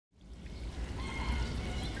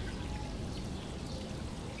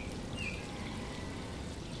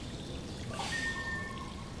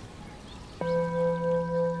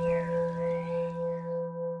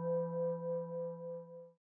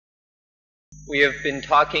We have been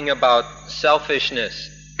talking about selfishness.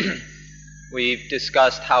 We've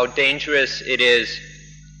discussed how dangerous it is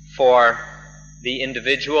for the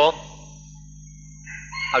individual,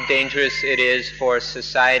 how dangerous it is for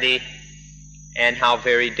society, and how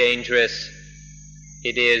very dangerous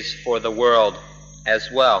it is for the world as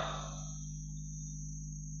well.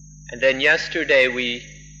 And then yesterday we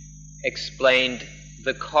explained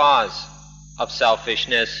the cause of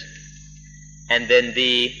selfishness and then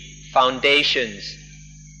the foundations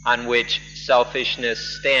on which selfishness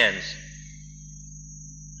stands.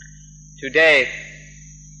 Today,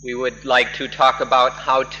 we would like to talk about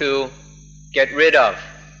how to get rid of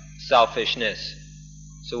selfishness.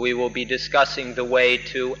 So we will be discussing the way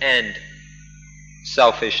to end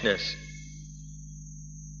selfishness.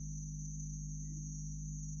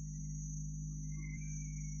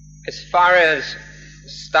 As far as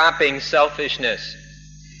stopping selfishness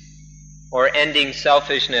or ending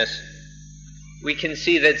selfishness, we can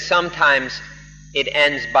see that sometimes it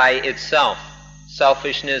ends by itself.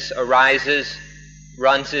 Selfishness arises,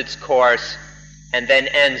 runs its course, and then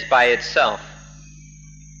ends by itself.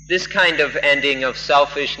 This kind of ending of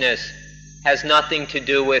selfishness has nothing to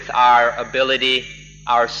do with our ability,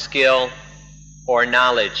 our skill, or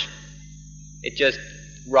knowledge. It just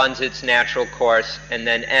runs its natural course and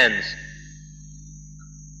then ends.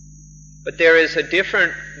 But there is a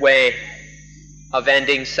different way of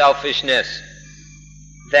ending selfishness.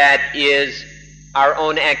 That is our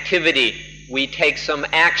own activity. We take some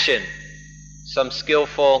action, some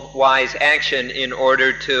skillful, wise action in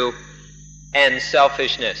order to end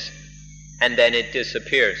selfishness, and then it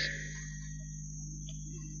disappears.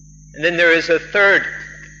 And then there is a third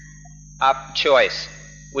choice,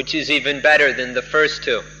 which is even better than the first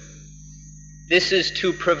two. This is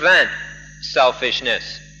to prevent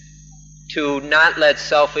selfishness, to not let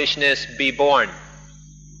selfishness be born,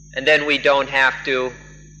 and then we don't have to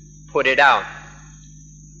put it out.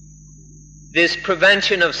 This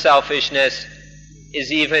prevention of selfishness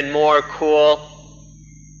is even more cool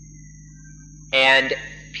and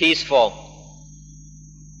peaceful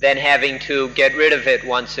than having to get rid of it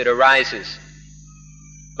once it arises.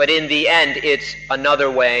 But in the end, it's another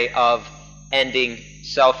way of ending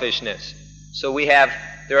selfishness. So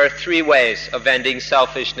there are three ways of ending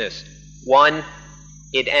selfishness. One,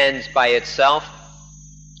 it ends by itself.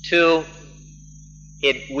 Two,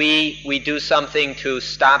 we do something to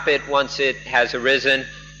stop it once it has arisen.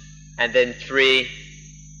 And then three,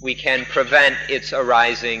 we can prevent its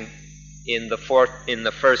arising in the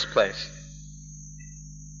first place.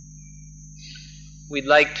 We'd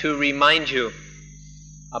like to remind you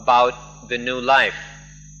about the new life.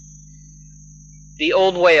 The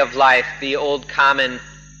old way of life, the old common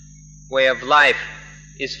way of life,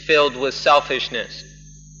 is filled with selfishness.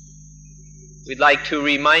 We'd like to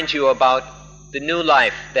remind you about the new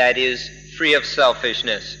life that is free of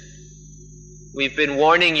selfishness. We've been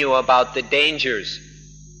warning you about the dangers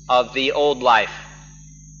of the old life.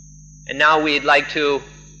 And now we'd like to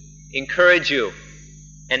encourage you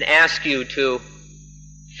and ask you to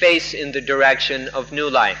face in the direction of new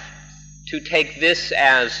life, to take this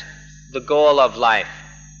as the goal of life,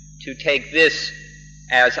 to take this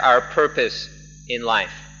as our purpose in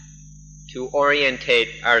life, to orientate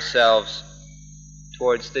ourselves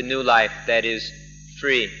towards the new life that is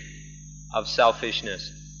free of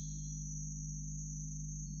selfishness.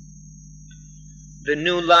 The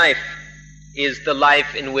new life is the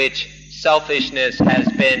life in which selfishness has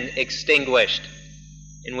been extinguished,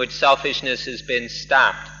 in which selfishness has been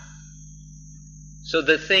stopped. So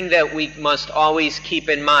the thing that we must always keep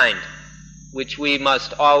in mind, which we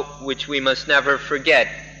must never forget,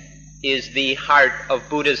 is the heart of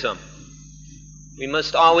Buddhism. We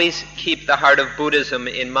must always keep the heart of Buddhism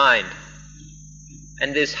in mind.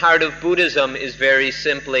 And this heart of Buddhism is very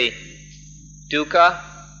simply dukkha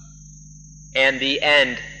and the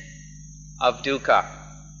end of dukkha,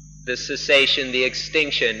 the cessation, the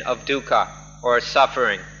extinction of dukkha, or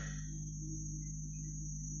suffering.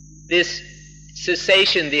 This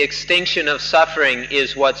cessation, the extinction of suffering,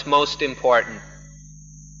 is what's most important.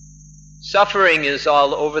 Suffering is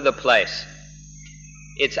all over the place.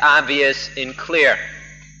 It's obvious and clear.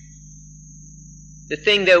 The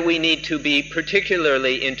thing that we need to be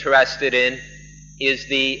particularly interested in is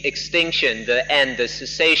the extinction, the end, the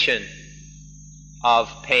cessation of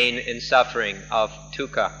pain and suffering, of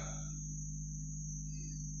dukkha.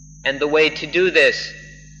 And the way to do this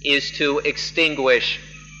is to extinguish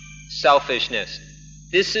selfishness.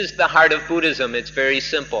 This is the heart of Buddhism. It's very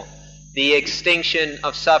simple. The extinction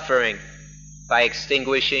of suffering by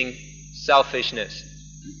extinguishing selfishness.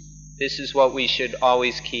 This is what we should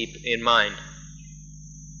always keep in mind.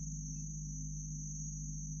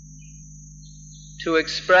 To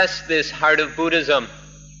express this heart of Buddhism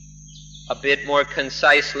a bit more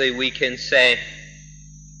concisely, we can say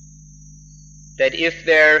that if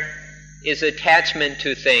there is attachment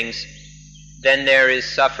to things, then there is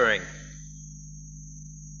suffering.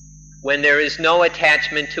 When there is no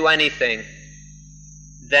attachment to anything,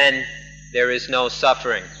 then there is no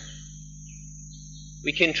suffering.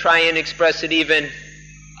 We can try and express it even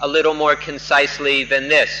a little more concisely than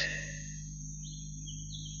this.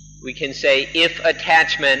 We can say, if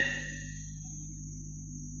attachment,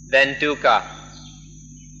 then dukkha.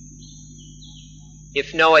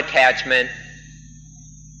 If no attachment,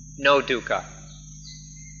 no dukkha.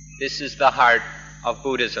 This is the heart of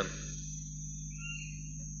Buddhism.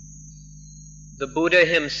 The Buddha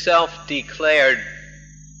himself declared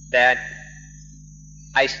that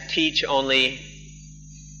I teach only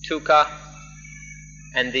dukkha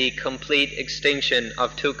and the complete extinction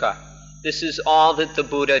of dukkha. This is all that the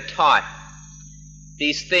Buddha taught.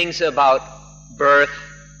 These things about birth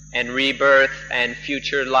and rebirth and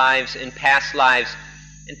future lives and past lives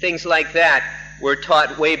and things like that were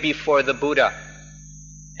taught way before the Buddha.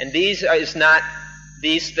 And these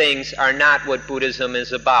things are not what Buddhism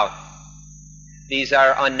is about. These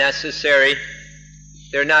are unnecessary.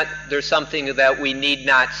 They're something that we need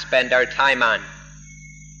not spend our time on.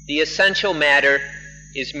 The essential matter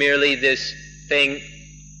is merely this thing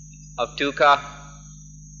of dukkha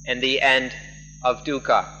and the end of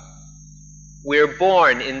dukkha. We're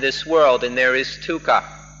born in this world and there is dukkha.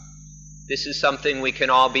 This is something we can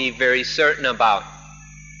all be very certain about.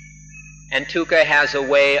 And dukkha has a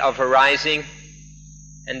way of arising,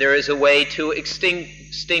 and there is a way to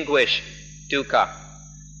extinguish dukkha.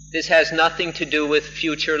 This has nothing to do with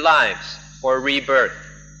future lives or rebirth.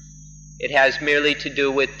 It has merely to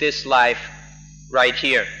do with this life right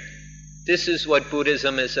here. This is what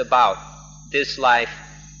Buddhism is about, this life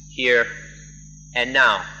here and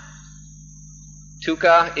now.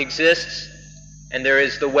 Dukkha exists, and there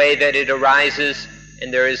is the way that it arises,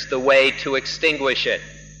 and there is the way to extinguish it.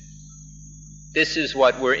 This is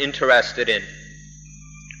what we're interested in.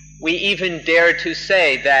 We even dare to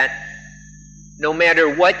say that no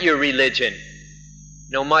matter what your religion,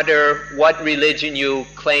 no matter what religion you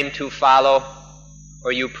claim to follow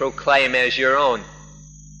or you proclaim as your own,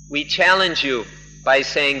 we challenge you by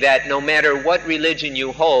saying that no matter what religion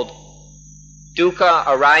you hold, dukkha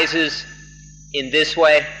arises in this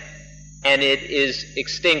way and it is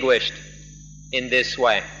extinguished in this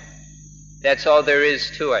way. That's all there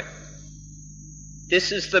is to it.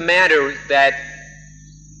 This is the matter that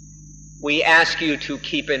we ask you to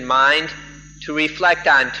keep in mind, to reflect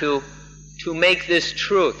on, to make this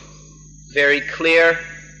truth very clear,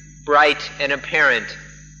 bright, and apparent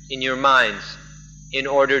in your minds in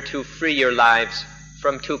order to free your lives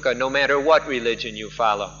from dukkha, no matter what religion you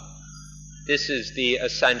follow. This is the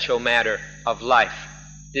essential matter of life.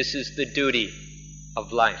 This is the duty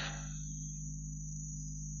of life.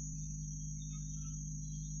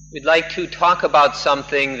 We'd like to talk about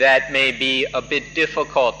something that may be a bit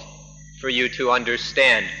difficult for you to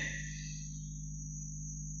understand.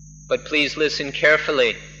 But please listen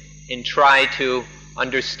carefully and try to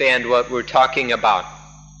understand what we're talking about.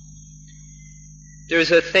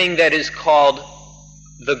 There's a thing that is called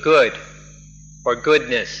the good, or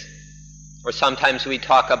goodness, or sometimes we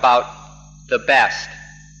talk about the best.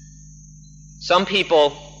 Some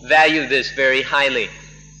people value this very highly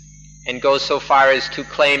and go so far as to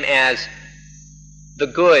claim as the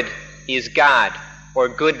good is God, or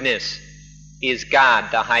goodness is God,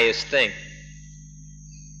 the highest thing.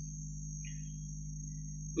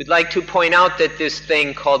 We'd like to point out that this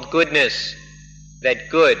thing called goodness, that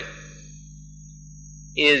good,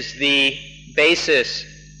 is the basis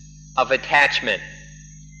of attachment.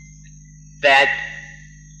 That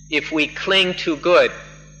if we cling to good,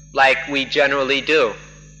 like we generally do,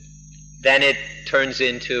 then it turns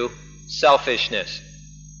into selfishness.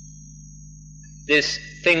 This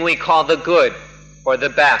thing we call the good, or the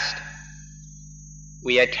best,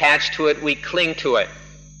 we attach to it, we cling to it.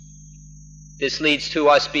 This leads to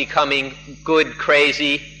us becoming good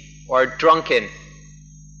crazy, or drunk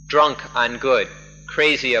on good,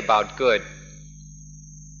 crazy about good.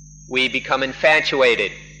 We become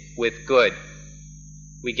infatuated with good.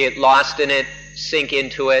 We get lost in it, sink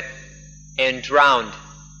into it, and drowned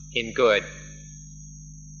in good.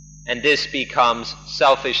 And this becomes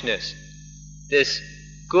selfishness. This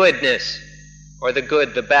goodness, or the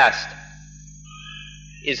good, the best,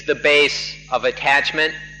 is the base of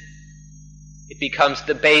attachment. It becomes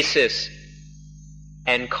the basis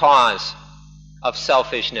and cause of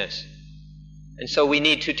selfishness. And so we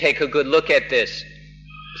need to take a good look at this.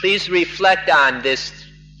 Please reflect on this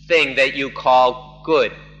thing that you call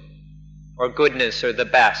good, or goodness, or the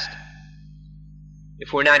best.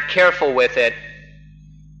 If we're not careful with it,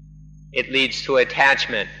 it leads to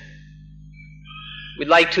attachment. We'd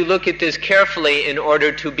like to look at this carefully in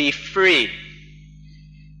order to be free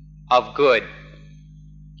of good,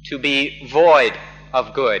 to be void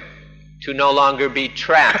of good, to no longer be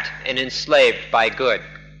trapped and enslaved by good.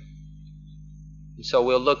 And so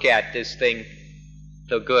we'll look at this thing,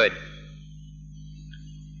 the good.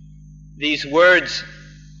 These words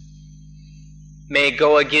may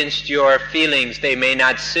go against your feelings. They may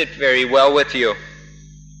not sit very well with you.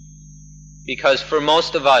 Because for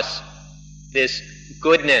most of us, this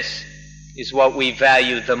goodness is what we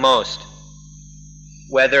value the most.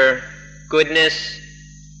 Whether goodness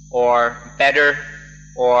or better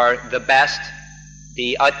or the best,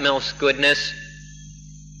 the utmost goodness,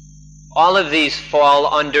 all of these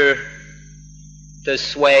fall under the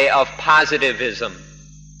sway of positivism,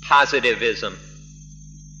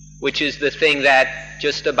 which is the thing that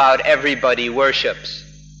just about everybody worships.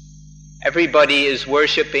 Everybody is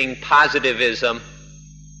worshiping positivism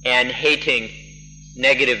and hating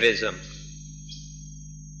negativism.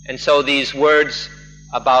 And so these words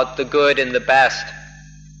about the good and the best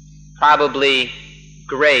probably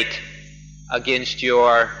grate against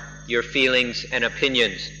your feelings and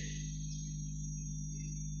opinions.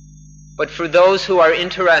 But for those who are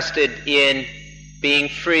interested in being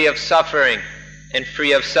free of suffering and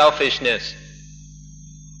free of selfishness,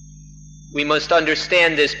 we must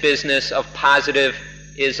understand this business of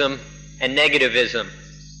positivism and negativism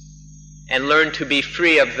and learn to be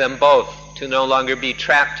free of them both, to no longer be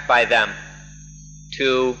trapped by them,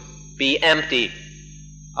 to be empty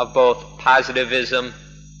of both positivism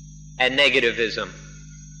and negativism.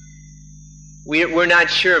 We're not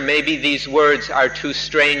sure, maybe these words are too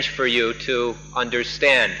strange for you to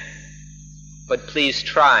understand, but please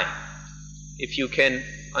try. If you can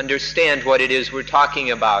understand what it is we're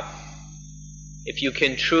talking about, if you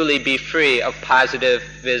can truly be free of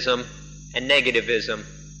positivism and negativism,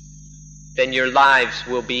 then your lives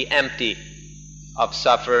will be empty of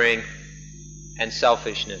suffering and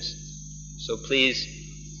selfishness. So please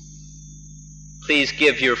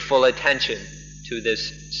give your full attention to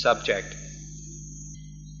this subject.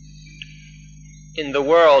 In the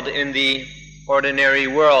world, in the ordinary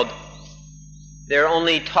world, they're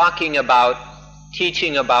only teaching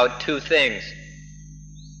about two things: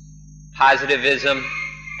 positivism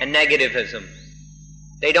and negativism.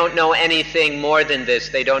 They don't know anything more than this.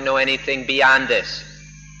 They don't know anything beyond this.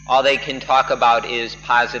 All they can talk about is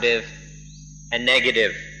positive and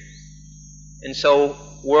negative. And so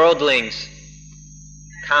worldlings,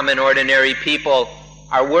 common ordinary people,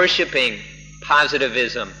 are worshiping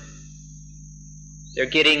positivism. They're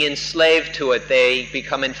getting enslaved to it. They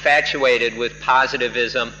become infatuated with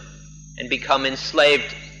positivism and become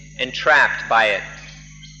enslaved and trapped by it.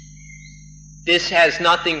 This has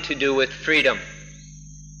nothing to do with freedom.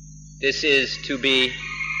 This is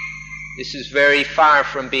very far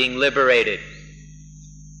from being liberated.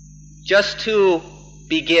 Just to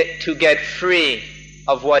get free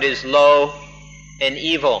of what is low and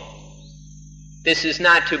evil, this is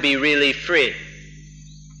not to be really free.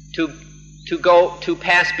 To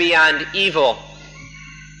pass beyond evil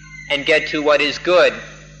and get to what is good,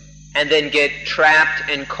 and then get trapped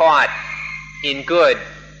and caught in good,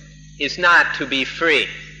 is not to be free.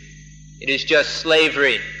 It is just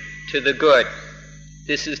slavery to the good.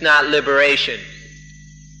 This is not liberation.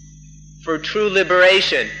 For true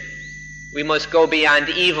liberation, we must go beyond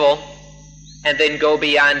evil, and then go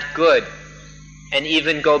beyond good, and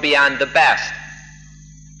even go beyond the best.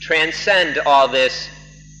 Transcend all this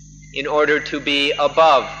in order to be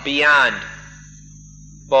above, beyond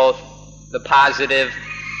both the positive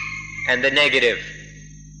and the negative.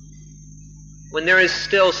 When there is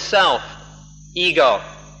still self, ego,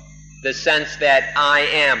 the sense that I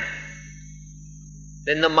am,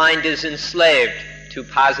 then the mind is enslaved to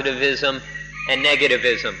positivism and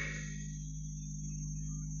negativism.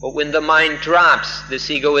 But when the mind drops this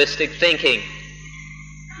egoistic thinking,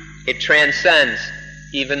 it transcends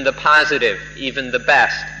even the positive, even the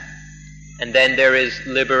best, and then there is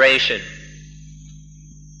liberation.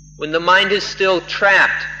 When the mind is still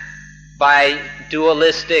trapped by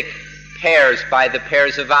dualistic pairs, by the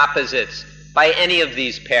pairs of opposites, by any of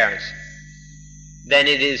these pairs, then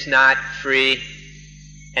it is not free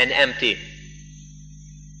and empty.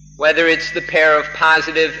 Whether it's the pair of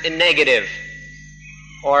positive and negative,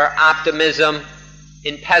 or optimism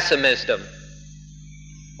and pessimism,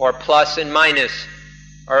 or plus and minus,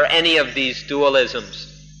 or any of these dualisms,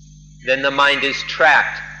 then the mind is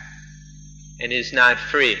trapped and is not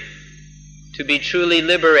free. To be truly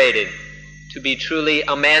liberated, to be truly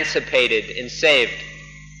emancipated and saved,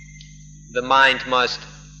 the mind must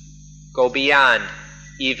go beyond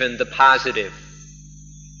even the positive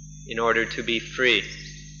in order to be free.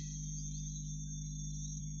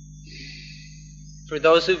 For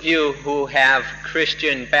those of you who have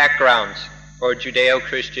Christian backgrounds or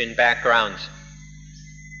Judeo-Christian backgrounds,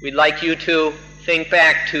 we'd like you to think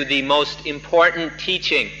back to the most important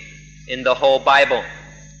teaching in the whole Bible,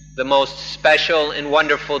 the most special and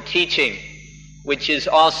wonderful teaching, which is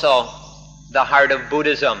also the heart of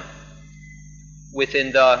Buddhism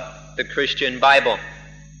within the Christian Bible.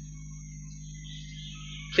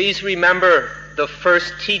 Please remember the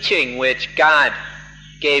first teaching which God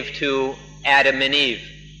gave to Adam and Eve,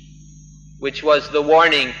 which was the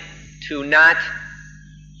warning to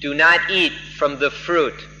do not eat from the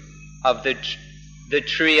fruit of the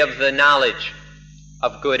tree of the knowledge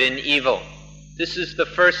of good and evil. This is the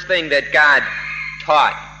first thing that God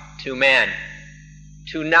taught to man,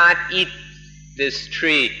 to not eat this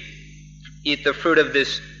tree, eat the fruit of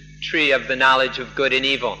this tree of the knowledge of good and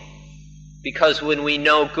evil. Because when we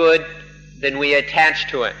know good, then we attach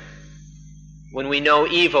to it. When we know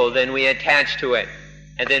evil, then we attach to it.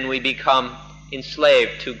 And then we become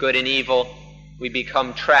enslaved to good and evil. We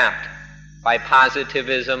become trapped by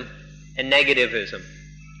positivism and negativism.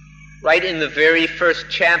 Right in the very first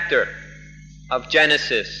chapter of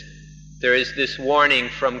Genesis, there is this warning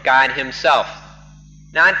from God himself.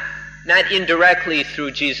 Not indirectly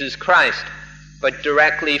through Jesus Christ, but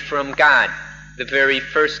directly from God, the very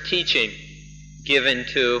first teaching given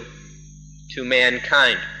to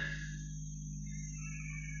mankind.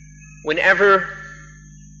 Whenever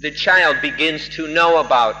the child begins to know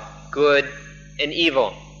about good and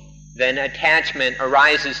evil, then attachment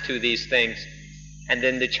arises to these things, and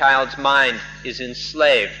then the child's mind is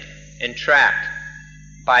enslaved and trapped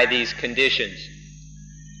by these conditions.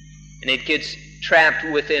 And it gets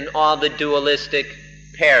trapped within all the dualistic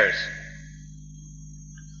pairs.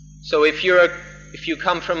 So if you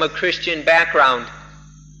come from a Christian background,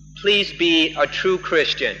 please be a true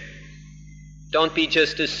Christian. Don't be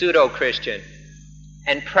just a pseudo-Christian.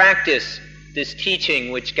 And practice this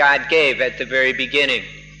teaching which God gave at the very beginning,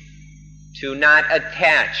 to not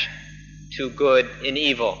attach to good and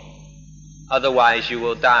evil. Otherwise you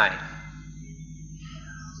will die.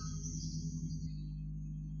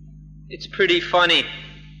 It's pretty funny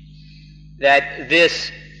that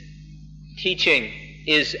this teaching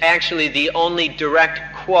is actually the only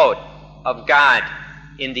direct quote of God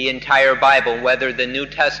in the entire Bible, whether the New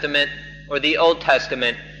Testament or the Old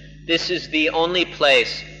Testament. This is the only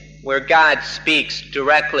place where God speaks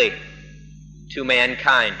directly to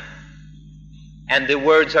mankind. And the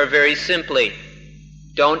words are very simply,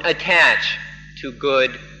 don't attach to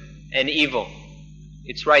good and evil.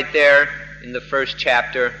 It's right there in the first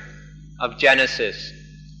chapter of Genesis.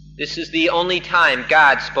 This is the only time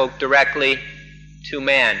God spoke directly to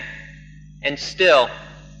man. And still,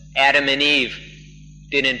 Adam and Eve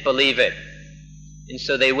didn't believe it. And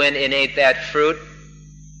so they went and ate that fruit,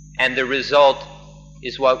 and the result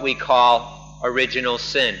is what we call original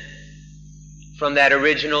sin. From that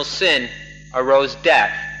original sin arose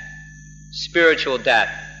death, spiritual death,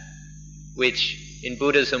 which in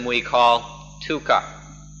Buddhism we call dukkha,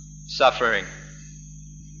 suffering.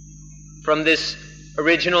 From this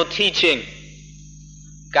original teaching,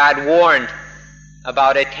 God warned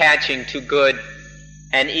about attaching to good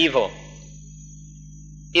and evil.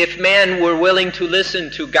 If man were willing to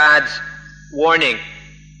listen to God's warning,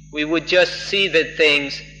 we would just see that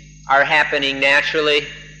things are happening naturally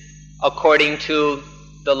according to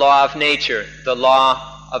the law of nature, the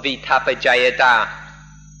law of itapajayata.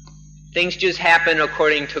 Things just happen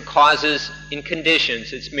according to causes and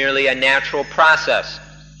conditions. It's merely a natural process.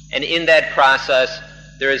 And in that process,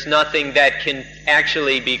 there is nothing that can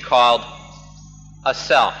actually be called a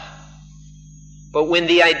self. But when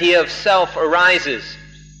the idea of self arises,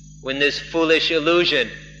 when this foolish illusion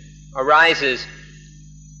arises,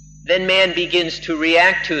 then man begins to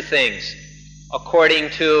react to things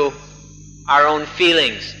according to our own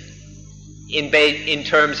feelings in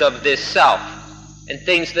terms of this self. And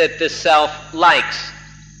things that the self likes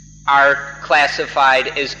are classified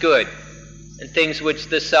as good. And things which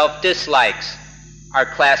the self dislikes are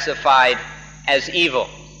classified as evil.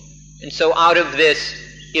 And so out of this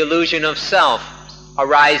illusion of self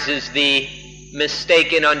arises the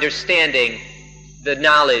mistaken understanding, the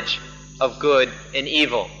knowledge of good and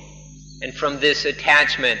evil. And from this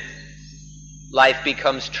attachment, life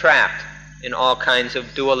becomes trapped in all kinds of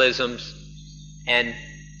dualisms and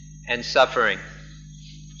suffering.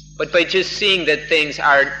 But by just seeing that things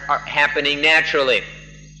are happening naturally,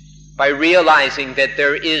 by realizing that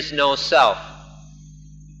there is no self,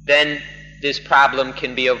 then this problem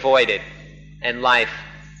can be avoided and life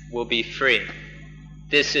will be free.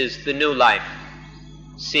 This is the new life,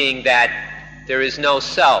 seeing that there is no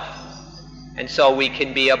self, and so we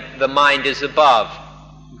can be, the mind is above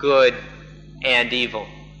good and evil.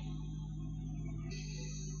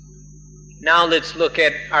 Now let's look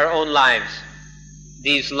at our own lives,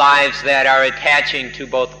 these lives that are attaching to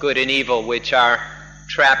both good and evil, which are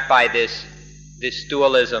trapped by this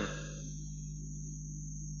dualism.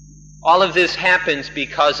 All of this happens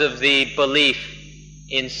because of the belief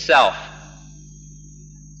in self.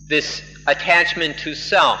 This attachment to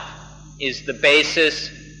self is the basis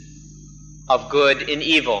of good and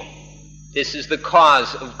evil. This is the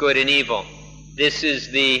cause of good and evil. This is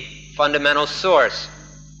the fundamental source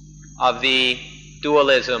of the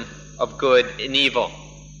dualism of good and evil.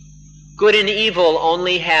 Good and evil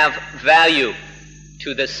only have value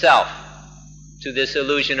to the self, to this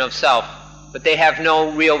illusion of self, but they have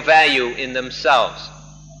no real value in themselves.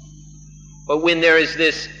 But when there is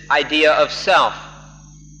this idea of self,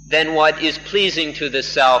 then what is pleasing to the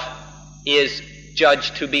self is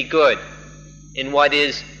judged to be good, and what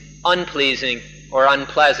is unpleasing or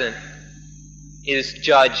unpleasant is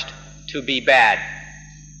judged to be bad.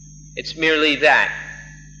 It's merely that,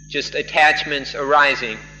 just attachments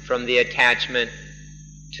arising from the attachment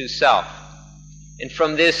to self. And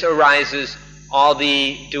from this arises all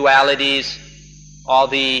the dualities, all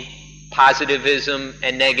the positivism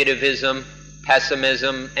and negativism,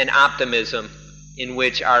 pessimism and optimism in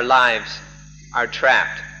which our lives are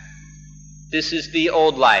trapped. This is the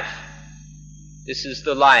old life. This is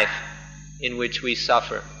the life in which we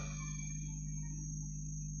suffer.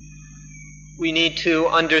 We need to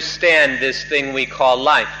understand this thing we call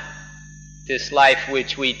life, this life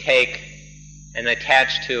which we take and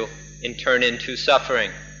attach to and turn into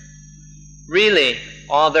suffering. Really,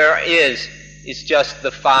 all there is just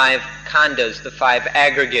the 5 khandhas, the 5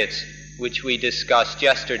 aggregates, which we discussed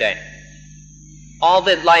yesterday. All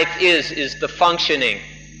that life is the functioning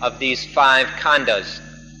of these 5 khandhas,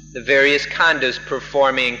 the various khandhas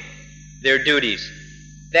performing their duties.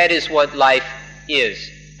 That is what life is,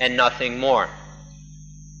 and nothing more.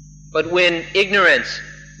 But when ignorance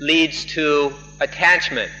leads to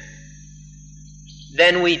attachment,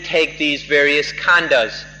 then we take these various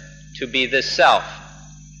khandhas to be the self.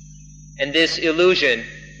 And this illusion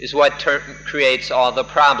is what creates all the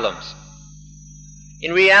problems.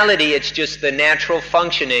 In reality, it's just the natural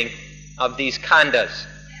functioning of these khandhas.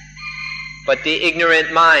 But the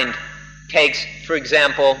ignorant mind takes, for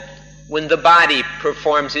example, when the body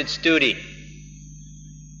performs its duty,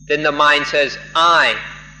 then the mind says, I.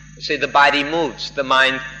 Say the body moves, the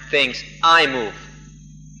mind thinks, I move.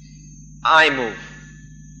 I move.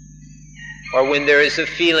 Or when there is a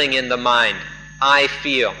feeling in the mind, I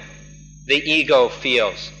feel. The ego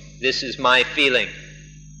feels, this is my feeling.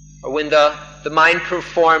 Or when the mind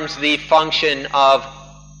performs the function of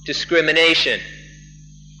discrimination,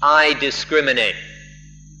 I discriminate.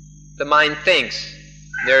 The mind thinks,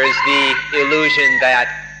 there is the illusion that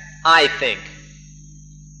I think.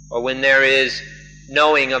 Or when there is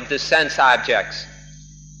knowing of the sense objects,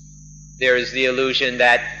 there is the illusion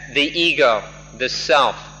that the ego, the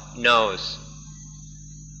self, knows.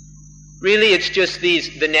 Really, it's just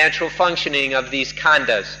the natural functioning of these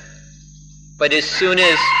khandhas. But as soon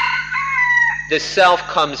as the self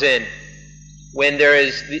comes in, when there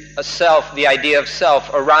is a self, the idea of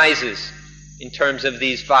self arises in terms of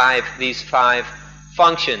these five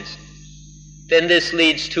functions, then this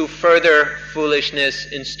leads to further foolishness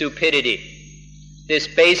and stupidity. This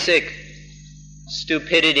basic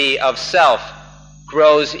stupidity of self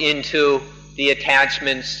grows into the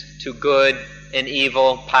attachments to good and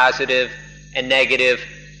evil, positive and negative,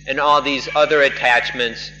 and all these other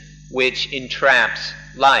attachments which entraps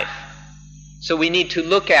life. So we need to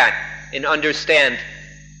look at and understand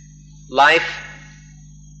life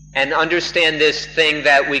and understand this thing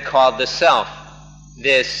that we call the self,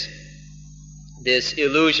 this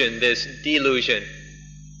illusion, this delusion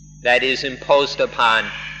that is imposed upon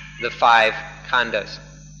the 5 khandhas.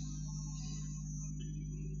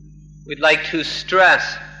 We'd like to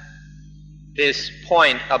stress this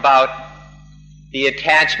point about the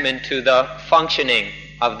attachment to the functioning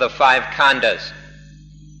of the 5 khandhas,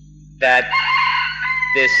 that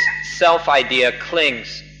this self-idea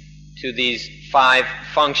clings to these 5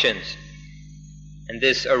 functions, and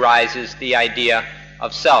this arises the idea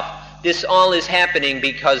of self. This all is happening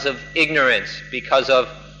because of ignorance, because of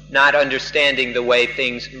not understanding the way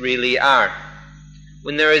things really are.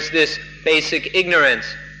 When there is this basic ignorance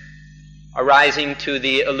arising to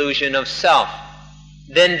the illusion of self,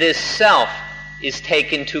 then this self is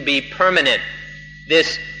taken to be permanent.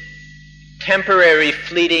 This temporary,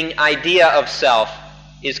 fleeting idea of self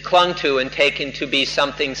is clung to and taken to be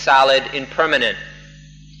something solid and permanent.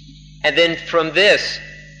 And then from this,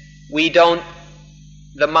 we don't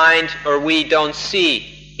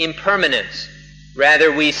see impermanence.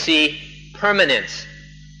 Rather, we see permanence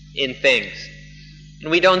in things. And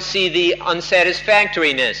we don't see the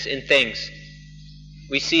unsatisfactoriness in things.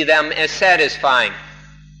 We see them as satisfying.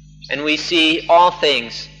 And we see all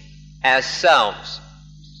things as selves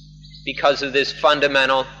because of this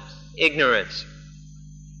fundamental ignorance.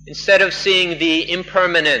 Instead of seeing the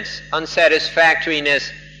impermanence,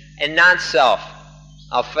 unsatisfactoriness, and not self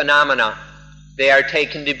of phenomena, they are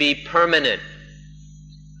taken to be permanent,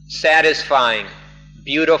 satisfying,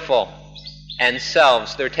 beautiful, and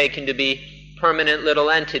selves. They're taken to be permanent little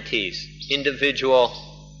entities, individual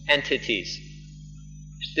entities.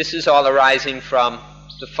 This is all arising from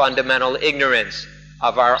the fundamental ignorance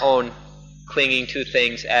of our own clinging to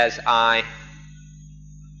things as I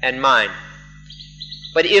and mine.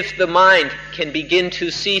 But if the mind can begin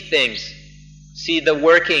to see things, see the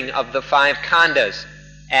working of the 5 khandhas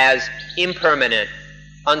as impermanent,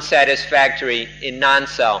 unsatisfactory, in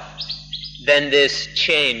non-self, then this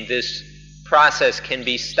chain, this process can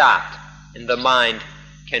be stopped and the mind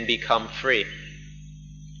can become free.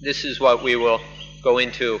 This is what we will go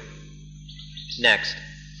into next.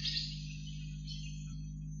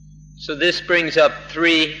 So this brings up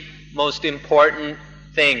 3 most important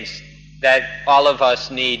things that all of us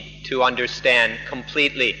need to understand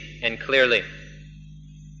completely and clearly.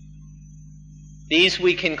 These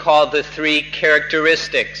we can call the 3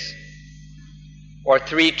 characteristics, or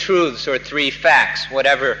 3 truths, or 3 facts,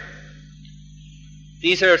 whatever.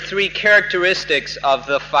 These are 3 characteristics of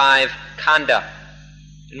the 5 khandha.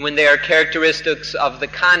 And when they are characteristics of the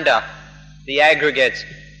khandha, the aggregates,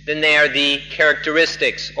 then they are the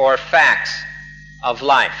characteristics or facts of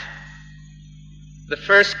life. The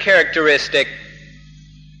first characteristic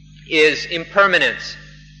is impermanence.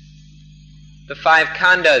 The 5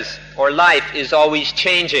 khandhas, or life, is always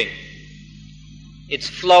changing. It's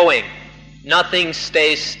flowing. Nothing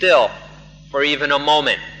stays still for even a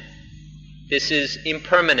moment. This is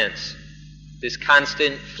impermanence, this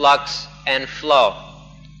constant flux and flow.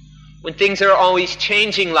 When things are always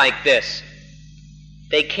changing like this,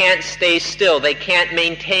 they can't stay still. They can't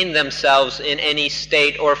maintain themselves in any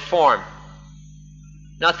state or form.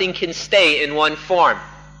 Nothing can stay in one form.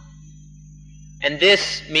 And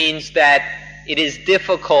this means that it is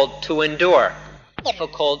difficult to endure.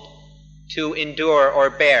 Difficult to endure or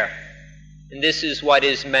bear. And this is what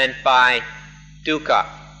is meant by dukkha.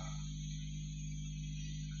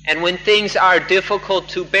 And when things are difficult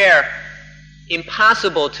to bear,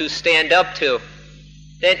 impossible to stand up to,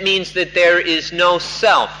 that means that there is no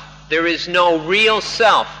self, there is no real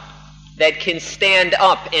self that can stand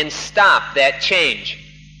up and stop that change.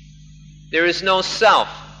 There is no self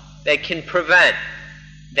that can prevent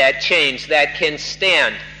that change, that can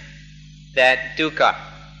stand that dukkha.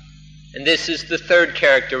 And this is the third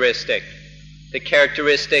characteristic, the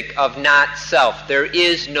characteristic of not self. There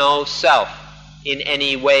is no self in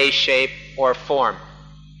any way, shape, or form.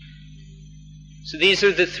 So these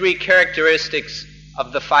are the 3 characteristics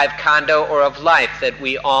of the 5 khandha, or of life, that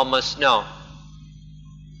we all must know.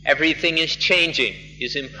 Everything is changing,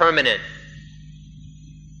 is impermanent.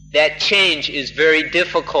 That change is very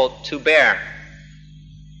difficult to bear.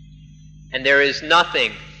 And there is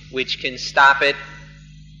nothing which can stop it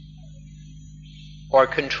or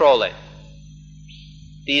control it.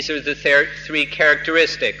 These are the 3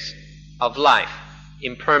 characteristics of life: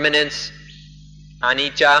 impermanence,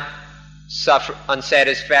 anicca,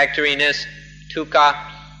 unsatisfactoriness, dukkha,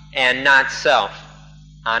 and not self,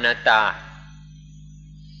 anatta.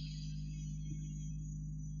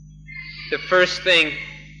 The first thing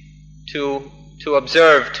to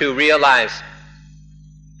observe, to realize,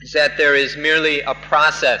 is that there is merely a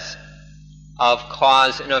process of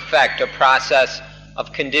cause and effect, a process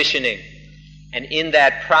of conditioning. And in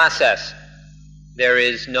that process, there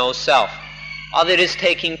is no self. All that is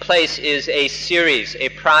taking place is a series, a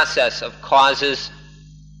process of causes,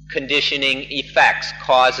 conditioning, effects,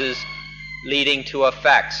 causes leading to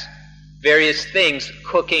effects. Various things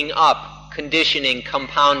cooking up, conditioning,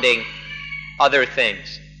 compounding other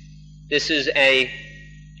things. This is a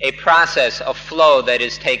process, a flow that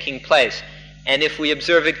is taking place. And if we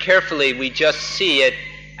observe it carefully, we just see it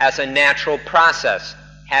as a natural process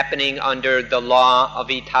happening under the law of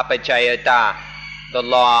itapajayata, the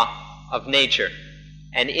law of nature.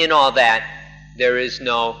 And in all that, there is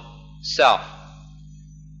no self.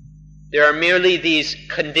 There are merely these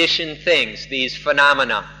conditioned things, these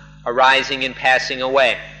phenomena, arising and passing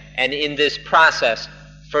away, and in this process,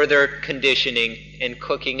 further conditioning and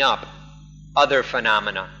cooking up other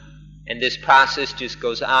phenomena. And this process just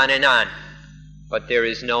goes on, but there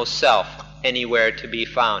is no self anywhere to be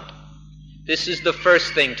found. This is the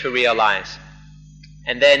first thing to realize.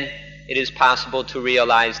 And then it is possible to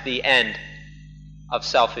realize the end of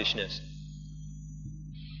selfishness.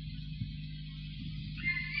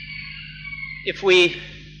 If we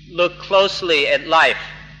look closely at life,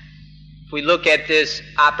 if we look at this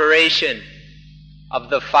operation of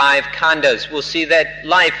the 5 khandhas, we'll see that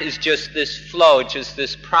life is just this flow, just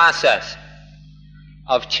this process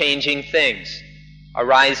of changing things,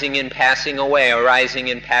 arising and passing away, arising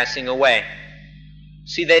and passing away.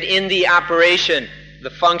 See that in the operation,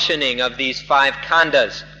 the functioning of these 5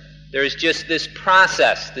 khandhas, there is just this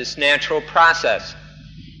process, this natural process,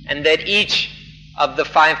 and that each of the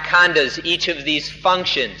 5 khandhas, each of these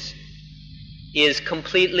functions, is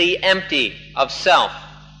completely empty of self.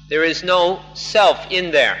 There is no self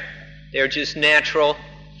in there. They're just natural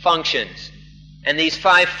functions. And these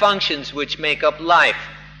 5 functions which make up life,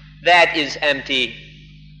 that is empty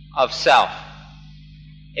of self.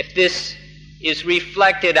 If this is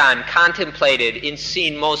reflected on, contemplated, and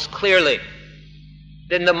seen most clearly,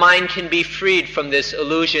 then the mind can be freed from this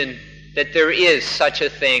illusion that there is such a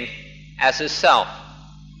thing as a self.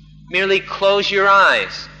 Merely close your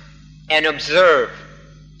eyes and observe.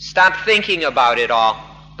 Stop thinking about it all,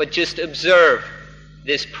 but just observe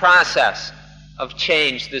this process of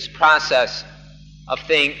change, this process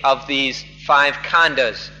of these 5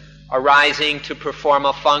 khandhas arising to perform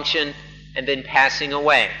a function and then passing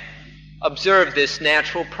away. Observe this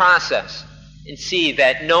natural process and see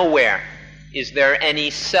that nowhere is there any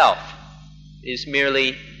self. It is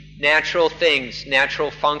merely natural things,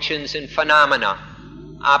 natural functions and phenomena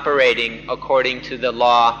operating according to the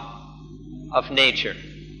law of nature.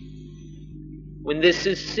 When this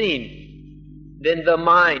is seen, then the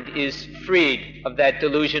mind is freed of that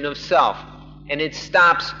delusion of self, and it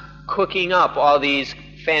stops cooking up all these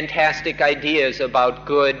fantastic ideas about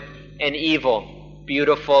good and evil,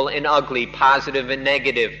 beautiful and ugly, positive and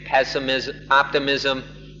negative, pessimism, optimism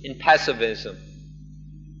and pessimism.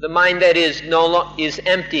 The mind that is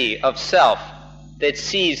empty of self, that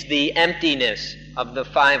sees the emptiness of the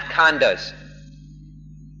 5 khandhas.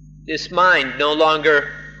 This mind no longer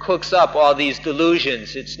cooks up all these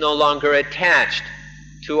delusions. It's no longer attached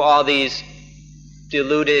to all these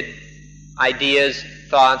deluded ideas,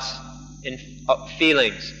 thoughts, and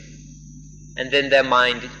feelings. And then that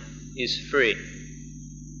mind is free.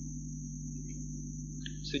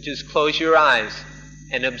 So just close your eyes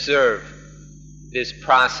and observe this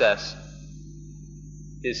process,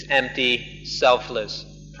 this empty, selfless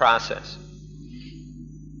process.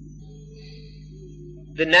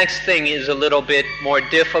 The next thing is a little bit more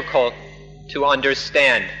difficult to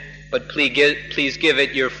understand, but please give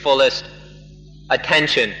it your fullest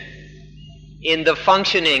attention. In the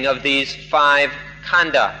functioning of these 5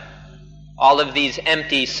 khandha, all of these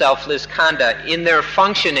empty, selfless khandha, in their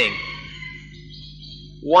functioning,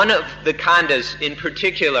 one of the khandhas in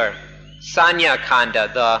particular, sanya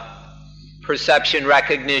khandha, the perception,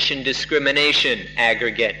 recognition, discrimination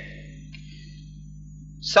aggregate.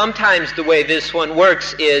 Sometimes the way this one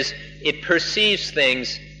works is it perceives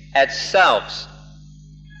things as selves.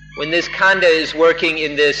 When this khandha is working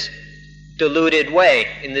in this deluded way,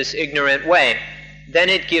 in this ignorant way, then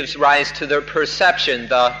it gives rise to the perception,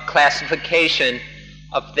 the classification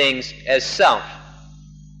of things as self.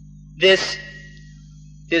 This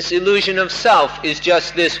illusion of self is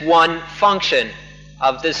just this one function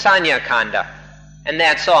of the sanya khandha, and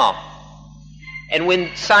that's all. And when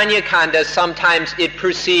sanya khandha, sometimes it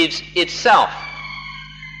perceives itself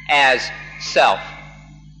as self.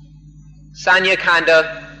 Sanya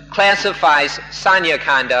khandha classifies sanya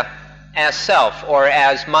khandha as self or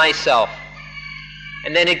as myself.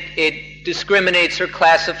 And then it discriminates or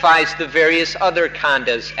classifies the various other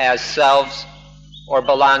khandhas as selves or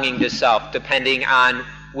belonging to self, depending on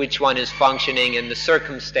which one is functioning in the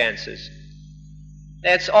circumstances.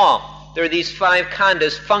 That's all. There are these 5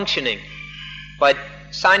 khandhas functioning. But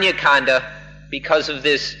sanya khandha, because of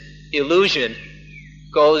this illusion,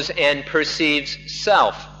 goes and perceives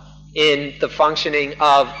self in the functioning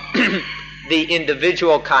of the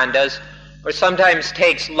individual khandhas, or sometimes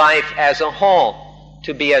takes life as a whole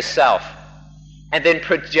to be a self, and then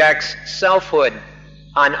projects selfhood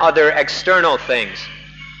on other external things.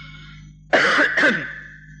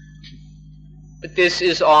 But this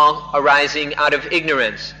is all arising out of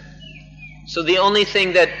ignorance. So the only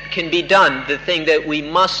thing that can be done, the thing that we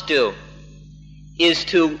must do, is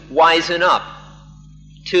to wisen up,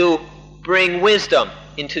 to bring wisdom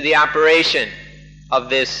into the operation of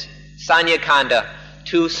this sanya-khandha,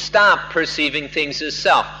 to stop perceiving things as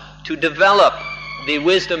self, to develop the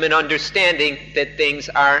wisdom and understanding that things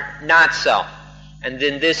are not self. And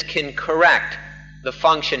then this can correct the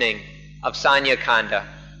functioning of sanya-khandha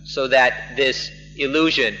so that this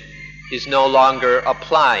illusion is no longer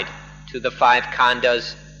applied to the 5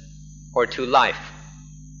 khandhas or to life.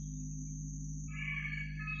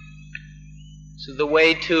 So the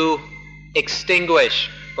way to extinguish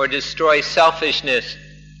or destroy selfishness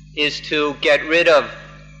is to get rid of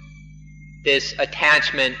this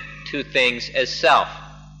attachment to things as self.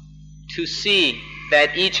 To see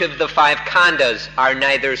that each of the 5 khandhas are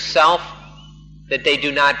neither self, that they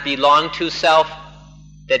do not belong to self,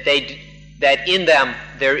 that in them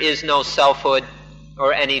there is no selfhood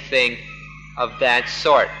or anything of that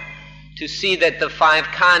sort. To see that the 5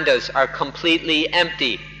 khandhas are completely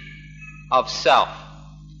empty of self.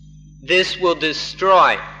 This will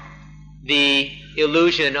destroy the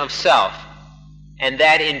illusion of self, and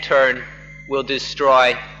that in turn will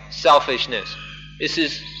destroy selfishness. This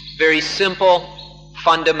is very simple,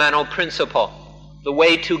 fundamental principle. The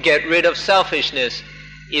way to get rid of selfishness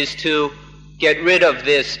is to get rid of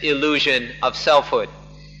this illusion of selfhood.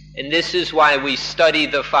 And this is why we study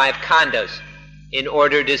the 5 khandhas, in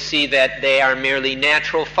order to see that they are merely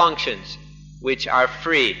natural functions which are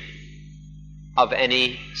free of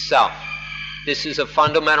any self. This is a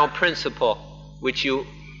fundamental principle which you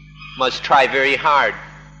must try very hard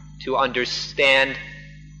to understand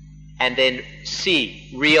and then see,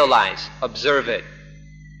 realize, observe it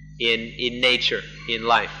in nature, in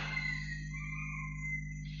life.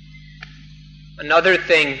 Another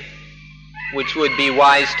thing which would be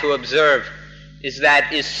wise to observe is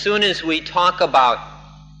that as soon as we talk about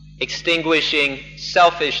extinguishing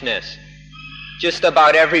selfishness, just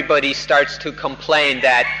about everybody starts to complain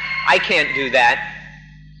that I can't do that.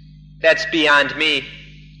 That's beyond me.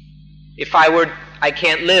 I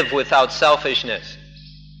can't live without selfishness.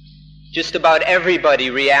 Just about everybody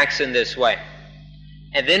reacts in this way.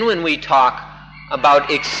 And then when we talk about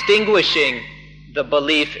extinguishing the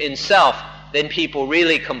belief in self, then people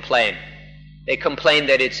really complain. They complain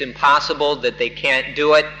that it's impossible, that they can't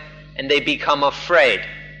do it, and they become afraid.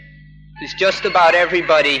 Because just about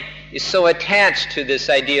everybody is so attached to this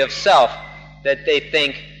idea of self that they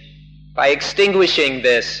think by extinguishing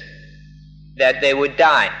this that they would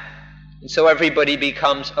die. And so everybody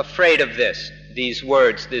becomes afraid of this, these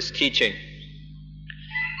words, this teaching.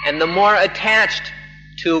 And the more attached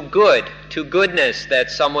to good, to goodness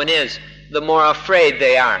that someone is, the more afraid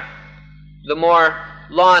they are. The more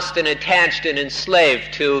lost and attached and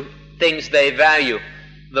enslaved to things they value,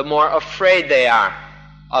 the more afraid they are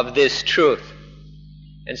of this truth.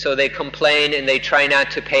 And so they complain and they try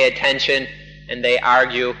not to pay attention and they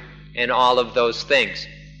argue and all of those things.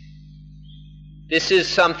 This is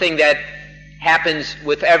something that happens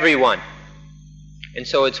with everyone, and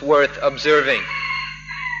so it's worth observing.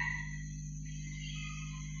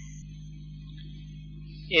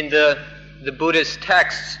 In the Buddhist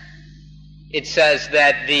texts, it says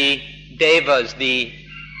that the devas, the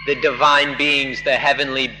divine beings, the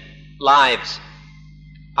heavenly lives,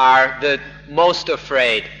 are the most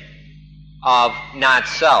afraid of not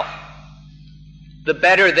self. The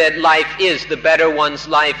better that life is, the better one's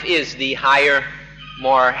life is, the higher,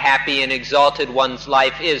 more happy and exalted one's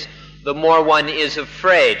life is, the more one is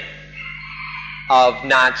afraid of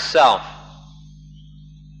not self.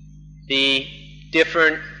 The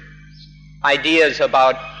different ideas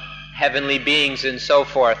about heavenly beings and so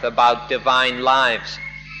forth, about divine lives,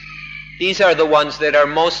 these are the ones that are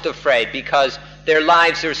most afraid because their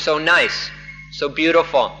lives are so nice, so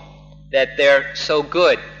beautiful, that they're so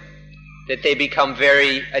good, that they become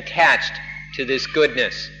very attached to this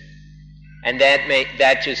goodness. And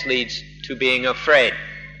that just leads to being afraid.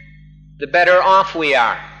 The better off we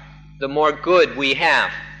are, the more good we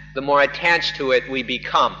have, the more attached to it we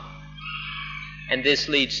become. And this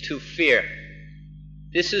leads to fear.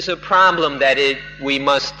 This is a problem that we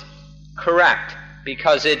must correct,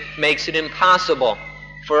 because it makes it impossible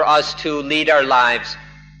for us to lead our lives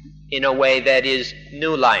in a way that is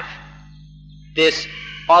new life.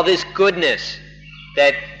 All this goodness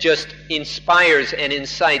that just inspires and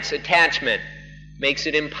incites attachment makes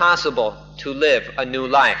it impossible to live a new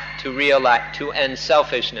life, to end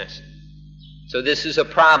selfishness. So this is a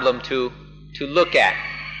problem to look at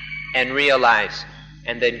and realize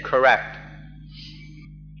and then correct.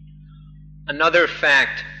 Another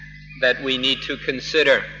fact that we need to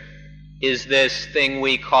consider is this thing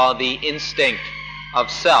we call the instinct of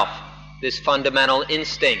self, this fundamental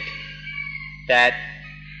instinct that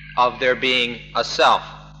of there being a self.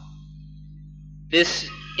 This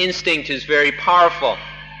instinct is very powerful,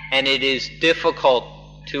 and it is difficult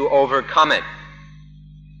to overcome it.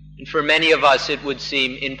 And for many of us it would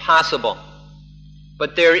seem impossible.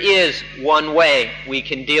 But there is one way we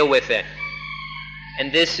can deal with it.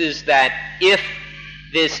 And this is that if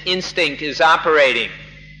this instinct is operating,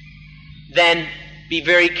 then be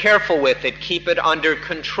very careful with it. Keep it under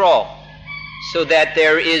control so that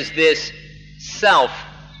there is this self,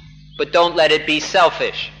 but don't let it be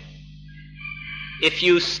selfish. If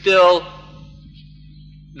you still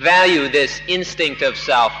value this instinct of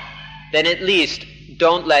self, then at least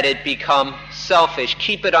don't let it become selfish.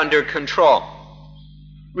 Keep it under control.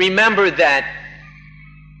 Remember that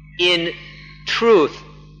in truth,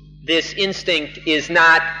 this instinct is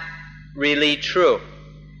not really true.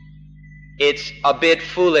 It's a bit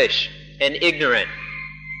foolish and ignorant.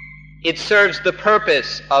 It serves the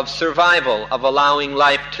purpose of survival, of allowing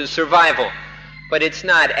life to survival, but it's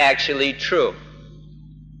not actually true.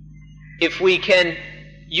 If we can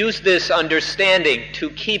use this understanding to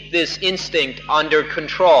keep this instinct under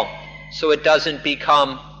control so it doesn't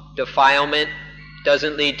become defilement,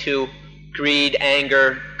 doesn't lead to greed,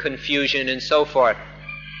 anger, confusion, and so forth,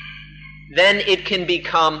 then it can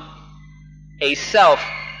become a self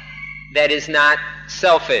that is not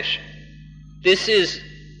selfish. This is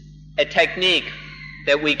a technique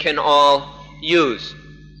that we can all use.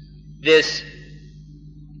 This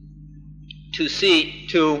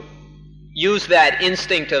to use that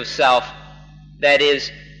instinct of self, that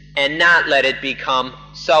is, and not let it become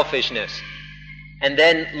selfishness. And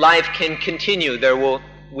then life can continue.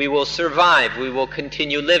 We will survive. We will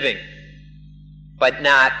continue living, but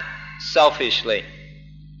not selfishly.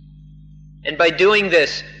 And by doing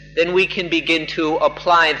this, then we can begin to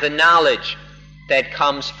apply the knowledge that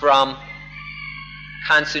comes from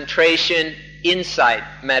concentration, insight,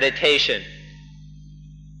 meditation.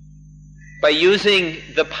 By using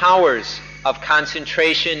the powers of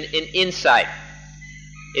concentration and insight,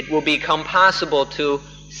 it will become possible to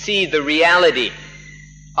see the reality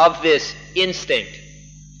of this instinct.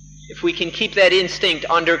 If we can keep that instinct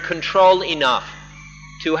under control enough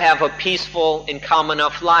to have a peaceful and calm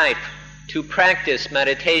enough life, to practice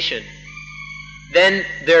meditation, then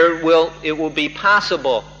it will be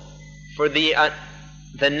possible for the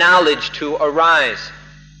knowledge to arise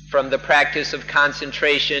from the practice of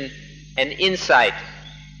concentration and insight,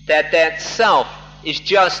 that self is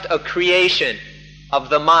just a creation of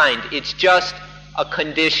the mind. It's just a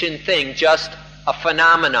conditioned thing, just a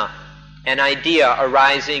phenomena, an idea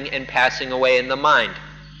arising and passing away in the mind.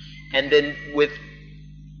 And then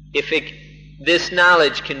this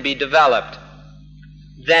knowledge can be developed,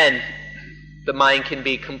 then the mind can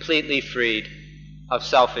be completely freed of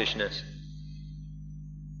selfishness.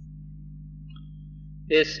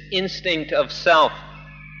 This instinct of self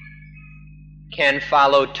can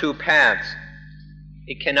follow two paths.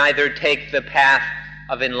 It can either take the path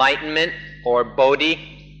of enlightenment or bodhi,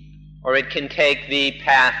 or it can take the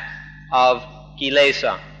path of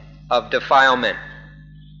kilesa, of defilement.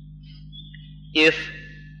 If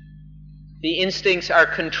the instincts are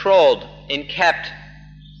controlled and kept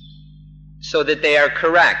so that they are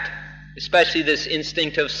correct, especially this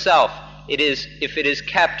instinct of self, if it is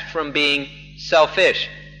kept from being selfish,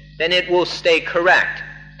 then it will stay correct,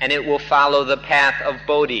 and it will follow the path of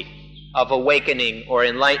bodhi, of awakening or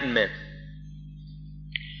enlightenment.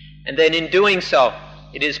 And then in doing so,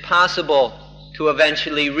 it is possible to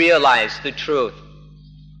eventually realize the truth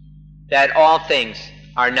that all things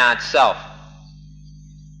are not self.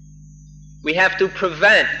 We have to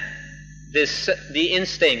prevent the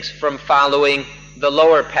instincts from following the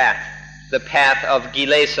lower path, the path of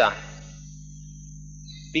kilesa,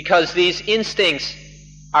 because these instincts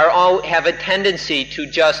have a tendency to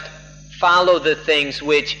just follow the things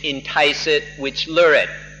which entice it, which lure it,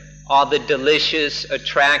 all the delicious,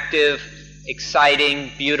 attractive, exciting,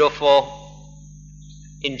 beautiful,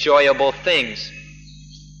 enjoyable things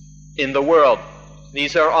in the world.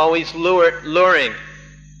 These are always luring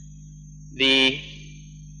the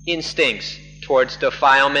instincts towards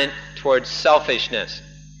defilement, towards selfishness.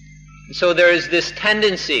 And so there is this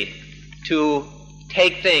tendency to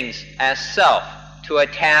take things as self, to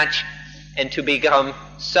attach and to become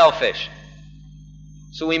selfish.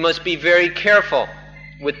 So we must be very careful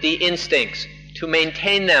with the instincts to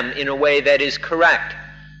maintain them in a way that is correct,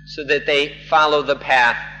 so that they follow the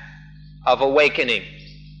path of awakening.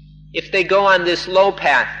 If they go on this low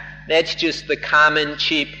path, that's just the common,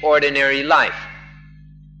 cheap, ordinary life.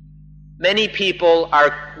 Many people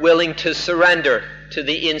are willing to surrender to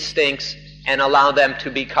the instincts and allow them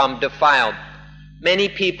to become defiled. Many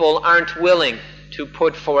people aren't willing to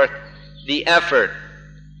put forth the effort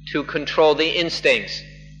to control the instincts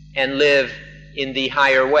and live in the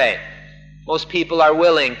higher way. Most people are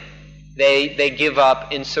willing, they give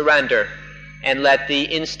up in surrender and let the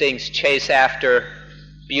instincts chase after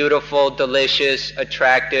beautiful, delicious,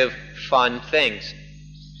 attractive, fun things.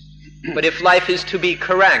 But if life is to be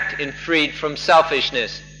correct and freed from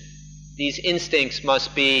selfishness, these instincts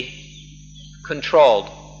must be controlled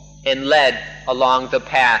and led along the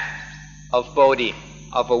path of bodhi,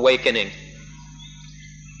 of awakening.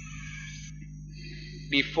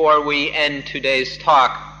 Before we end today's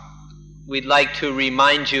talk, we'd like to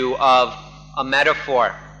remind you of a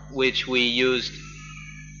metaphor which we used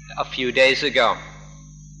a few days ago.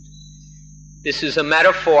 This is a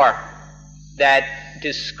metaphor that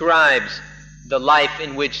describes the life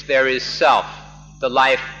in which there is self, the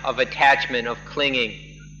life of attachment, of clinging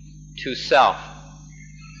to self.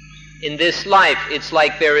 In this life, it's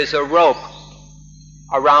like there is a rope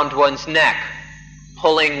around one's neck,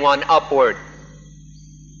 pulling one upward.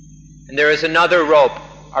 And there is another rope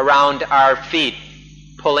around our feet,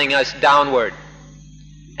 pulling us downward.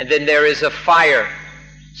 And then there is a fire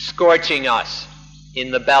scorching us in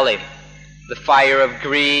the belly, the fire of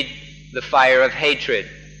greed, the fire of hatred,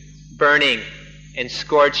 burning and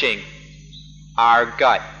scorching our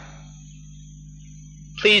gut.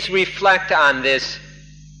 Please reflect on this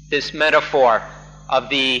metaphor of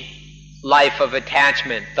the life of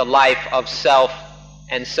attachment, the life of self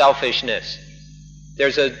and selfishness.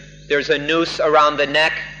 There's a noose around the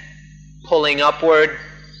neck, pulling upward,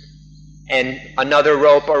 and another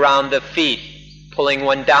rope around the feet, pulling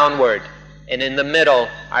one downward. And in the middle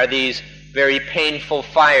are these very painful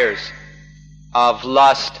fires of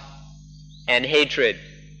lust and hatred,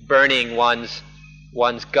 burning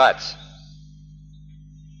one's guts.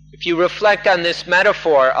 If you reflect on this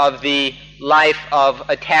metaphor of the life of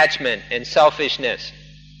attachment and selfishness,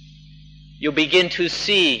 you'll begin to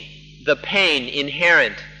see the pain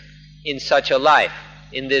inherent in such a life,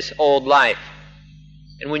 in this old life.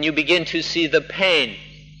 And when you begin to see the pain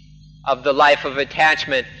of the life of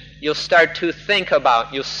attachment, you'll start to think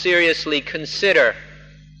about, you'll seriously consider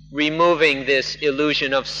removing this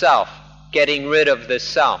illusion of self, getting rid of this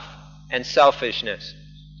self and selfishness.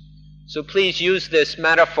 So please use this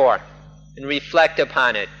metaphor and reflect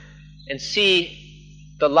upon it and see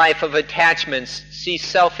the life of attachments, see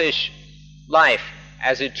selfish life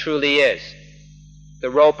as it truly is. The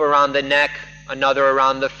rope around the neck, another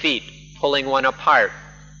around the feet, pulling one apart,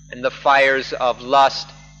 and the fires of lust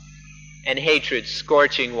and hatred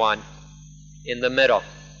scorching one in the middle.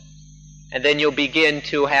 And then you'll begin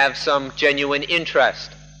to have some genuine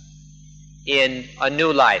interest in a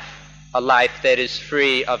new life, a life that is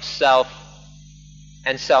free of self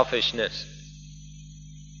and selfishness.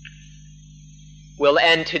 We'll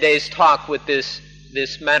end today's talk with this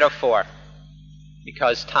metaphor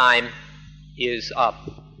because time is up.